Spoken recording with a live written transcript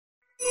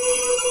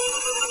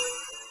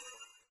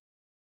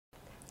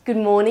Good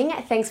morning.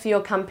 Thanks for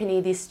your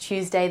company this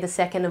Tuesday, the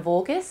 2nd of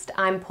August.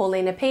 I'm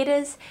Paulina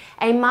Peters,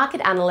 a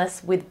market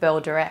analyst with Bell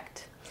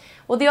Direct.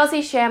 Well, the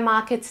Aussie share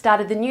market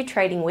started the new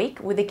trading week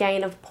with a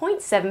gain of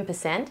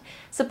 0.7%,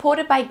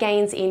 supported by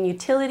gains in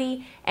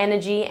utility,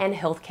 energy and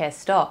healthcare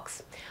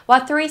stocks,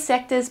 while three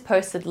sectors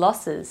posted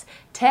losses: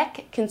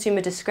 tech,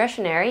 consumer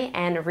discretionary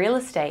and real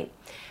estate.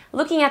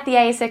 Looking at the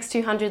ASX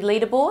 200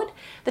 leaderboard,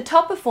 the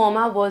top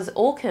performer was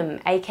Allkem,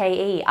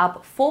 AKE,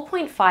 up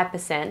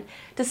 4.5%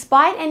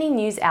 despite any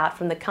news out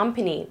from the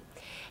company.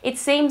 It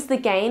seems the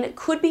gain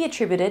could be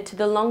attributed to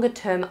the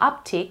longer-term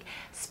uptick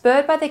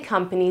spurred by the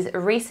company's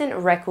recent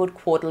record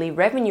quarterly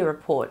revenue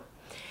report.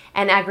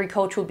 And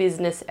agricultural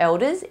business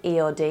Elders,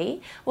 ELD,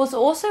 was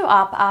also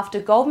up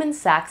after Goldman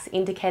Sachs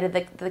indicated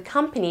that the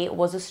company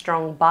was a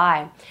strong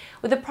buy,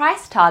 with a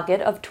price target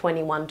of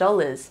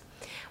 $21.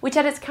 Which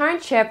at its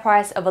current share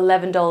price of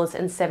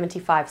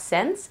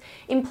 $11.75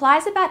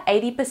 implies about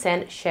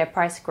 80% share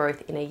price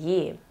growth in a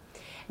year.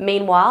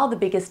 Meanwhile, the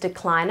biggest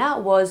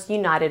decliner was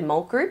United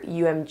Malt Group,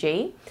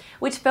 UMG,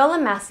 which fell a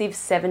massive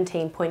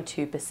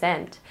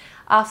 17.2%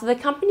 after the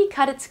company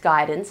cut its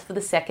guidance for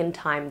the second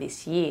time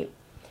this year.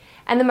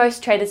 And the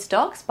most traded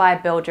stocks by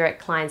Bell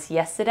Direct clients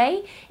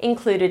yesterday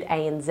included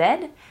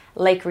ANZ,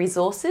 Lake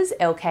Resources,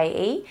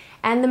 LKE,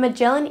 and the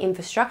Magellan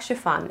Infrastructure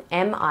Fund,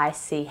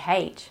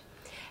 MICH.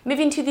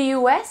 Moving to the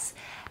US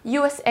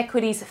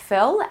equities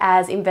fell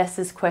as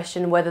investors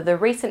question whether the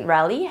recent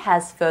rally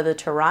has further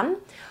to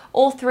run.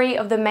 All three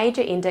of the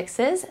major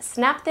indexes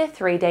snapped their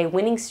three-day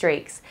winning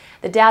streaks.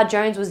 The Dow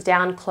Jones was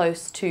down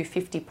close to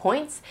 50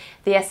 points,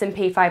 the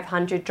S&P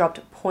 500 dropped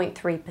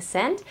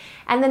 0.3%,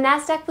 and the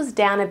Nasdaq was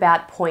down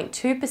about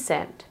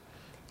 0.2%.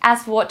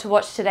 As for what to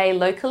watch today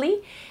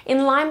locally,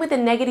 in line with a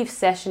negative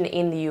session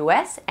in the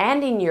US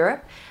and in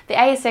Europe, the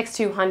ASX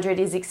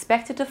 200 is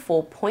expected to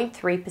fall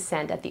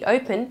 0.3% at the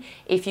open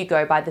if you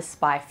go by the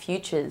SPI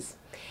futures.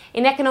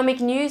 In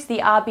economic news, the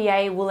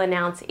RBA will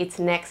announce its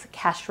next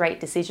cash rate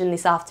decision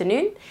this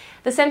afternoon.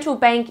 The central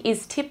bank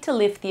is tipped to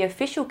lift the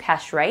official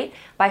cash rate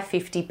by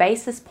 50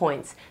 basis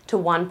points to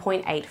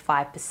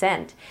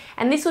 1.85%,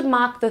 and this would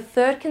mark the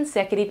third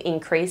consecutive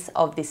increase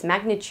of this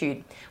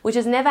magnitude, which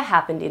has never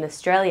happened in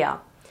Australia.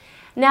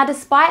 Now,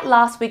 despite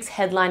last week's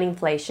headline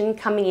inflation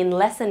coming in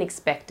less than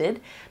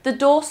expected, the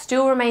door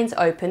still remains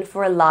open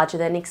for a larger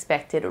than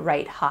expected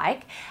rate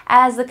hike,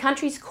 as the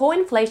country's core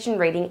inflation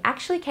reading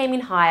actually came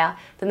in higher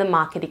than the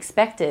market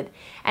expected,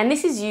 and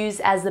this is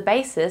used as the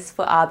basis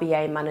for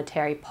RBA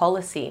monetary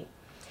policy.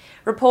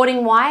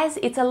 Reporting-wise,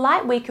 it's a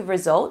light week of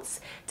results.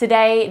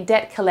 Today,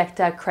 debt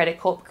collector Credit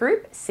Corp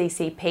Group,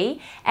 CCP,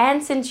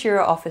 and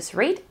Centura Office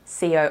REIT,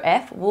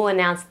 COF, will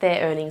announce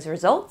their earnings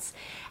results,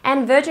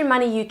 and Virgin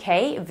Money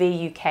UK,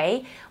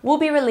 VUK, will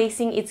be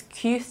releasing its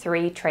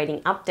Q3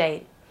 trading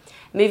update.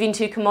 Moving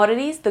to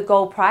commodities, the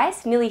gold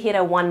price nearly hit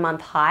a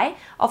one-month high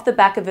off the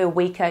back of a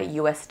weaker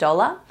US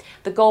dollar.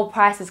 The gold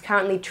price is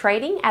currently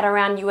trading at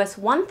around US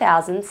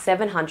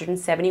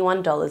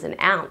 $1,771 an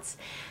ounce.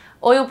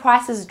 Oil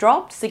prices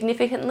dropped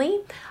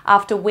significantly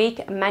after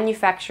weak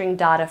manufacturing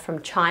data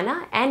from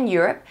China and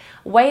Europe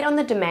weighed on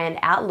the demand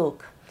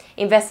outlook.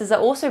 Investors are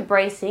also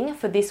bracing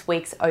for this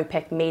week's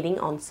OPEC meeting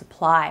on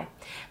supply.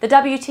 The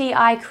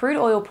WTI crude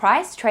oil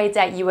price trades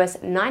at US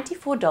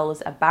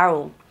 $94 a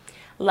barrel.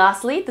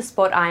 Lastly, the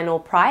spot iron ore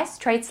price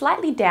trades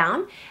slightly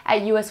down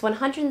at US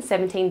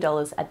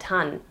 $117 a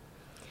tonne.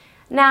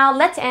 Now,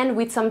 let's end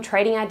with some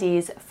trading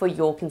ideas for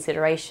your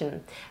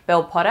consideration.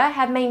 Bell Potter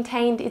have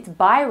maintained its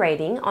buy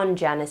rating on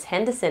Janus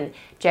Henderson,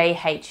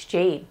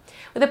 JHG,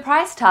 with a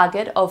price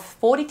target of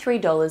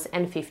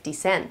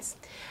 $43.50.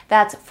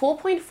 That's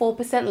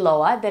 4.4%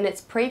 lower than its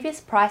previous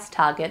price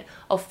target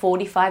of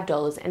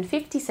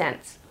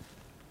 $45.50.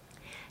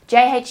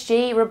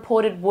 JHG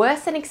reported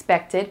worse than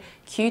expected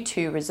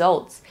Q2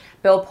 results.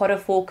 Bell Potter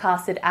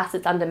forecasted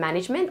assets under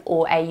management,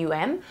 or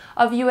AUM,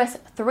 of US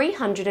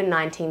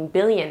 $319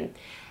 billion.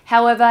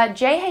 However,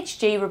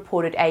 JHG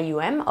reported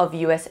AUM of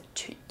US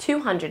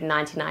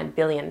 $299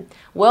 billion,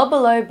 well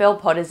below Bell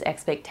Potter's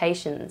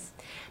expectations.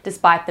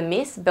 Despite the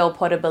miss, Bell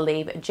Potter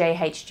believe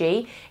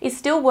JHG is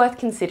still worth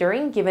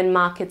considering given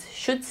markets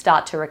should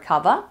start to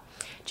recover.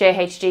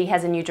 JHG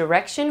has a new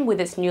direction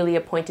with its newly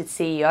appointed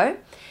CEO,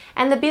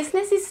 and the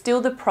business is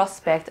still the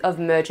prospect of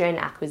merger and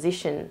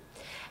acquisition.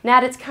 Now,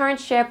 at its current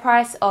share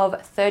price of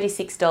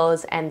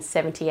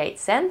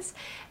 $36.78,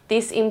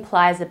 this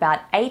implies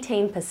about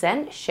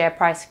 18% share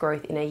price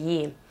growth in a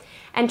year.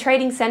 And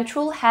Trading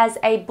Central has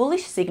a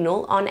bullish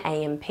signal on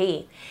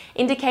AMP,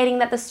 indicating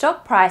that the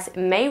stock price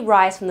may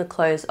rise from the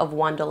close of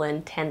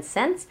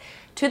 $1.10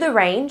 to the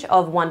range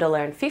of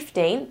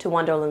 $1.15 to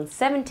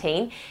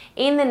 $1.17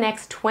 in the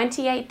next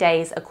 28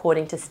 days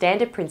according to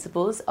standard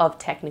principles of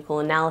technical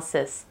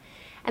analysis.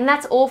 And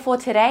that's all for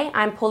today.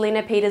 I'm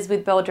Paulina Peters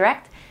with Bell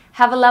Direct.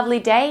 Have a lovely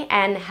day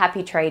and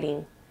happy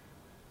trading.